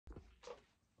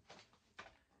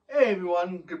Hey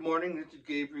everyone, good morning. This is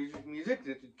Gabe Music.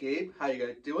 This is Gabe. How you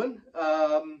guys doing?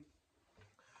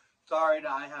 Sorry that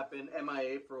I have been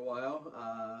MIA for a while.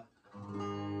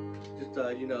 Just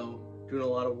doing a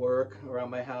lot of work around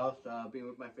my house, being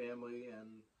with my family,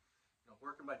 and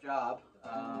working my job.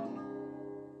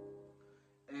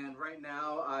 And right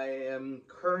now, I am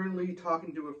currently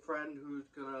talking to a friend who's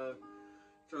gonna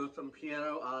throw some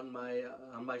piano on my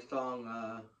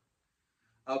song.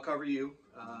 I'll cover you.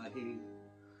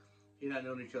 He and I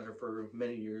known each other for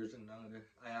many years, and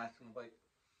I asked him like,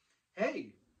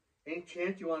 "Hey, any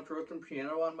chance you want to throw some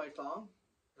piano on my song?"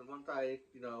 And once I,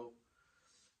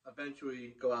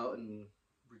 eventually go out and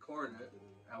record it,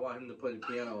 I want him to play the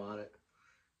piano on it.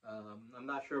 I'm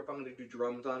not sure if I'm going to do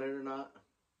drums on it or not,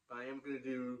 but I am going to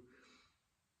do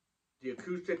the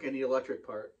acoustic and the electric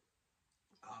part.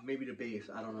 Maybe the bass,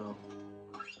 I don't know.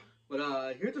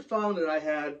 But here's a song that I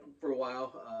had for a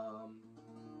while.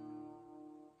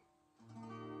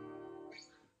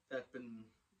 That's been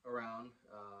around.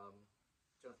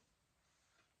 Just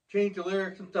change the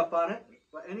lyrics and stuff on it.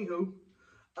 But anywho,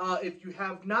 if you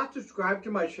have not subscribed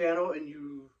to my channel and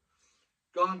you've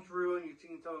gone through and you've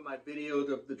seen some of my videos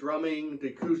of the drumming, the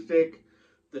acoustic,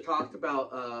 that talks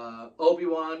about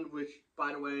Obi-Wan, which,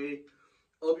 by the way,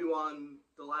 Obi-Wan,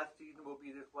 the last season will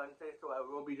be this Wednesday, so I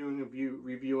will be doing a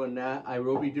review on that. I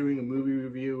will be doing a movie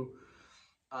review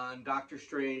on Doctor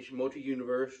Strange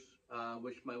Multi-Universe,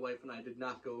 which my wife and I did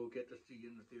not go get to see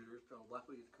in the theater, so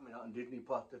luckily it's coming out on Disney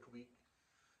Plus this week.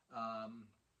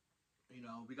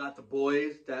 We got The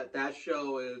Boys. That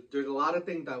show is, there's a lot of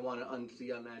things I want to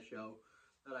unsee on that show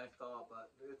that I saw,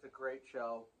 but it's a great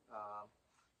show.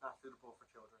 Not suitable for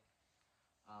children,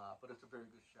 but it's a very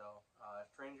good show.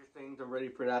 Stranger Things, I'm ready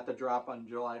for that to drop on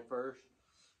July 1st.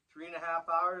 3.5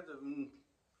 hours of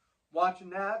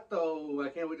watching that, so I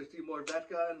can't wait to see more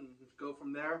Becca and just go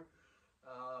from there.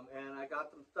 And I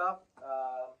got some stuff.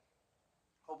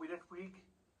 Hopefully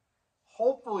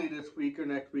this week or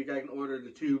next week I can order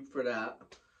the tube for that.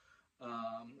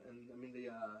 The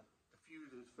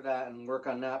fuses for that and work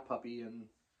on that puppy and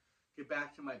get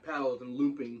back to my pedals and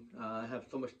looping. I have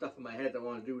so much stuff in my head that I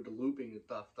want to do with the looping and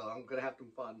stuff, so I'm going to have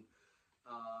some fun.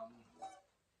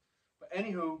 But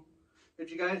anywho, if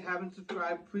you guys haven't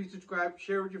subscribed, please subscribe,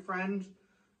 share with your friends.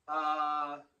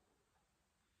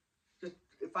 Just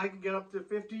if I can get up to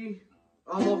 50,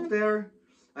 almost there,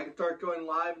 I can start going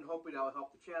live, and hopefully that will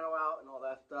help the channel out and all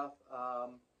that stuff.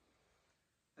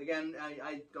 Again,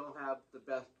 I don't have the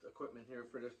best equipment here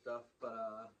for this stuff, but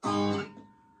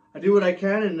I do what I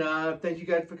can, and thank you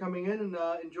guys for coming in, and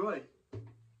enjoy.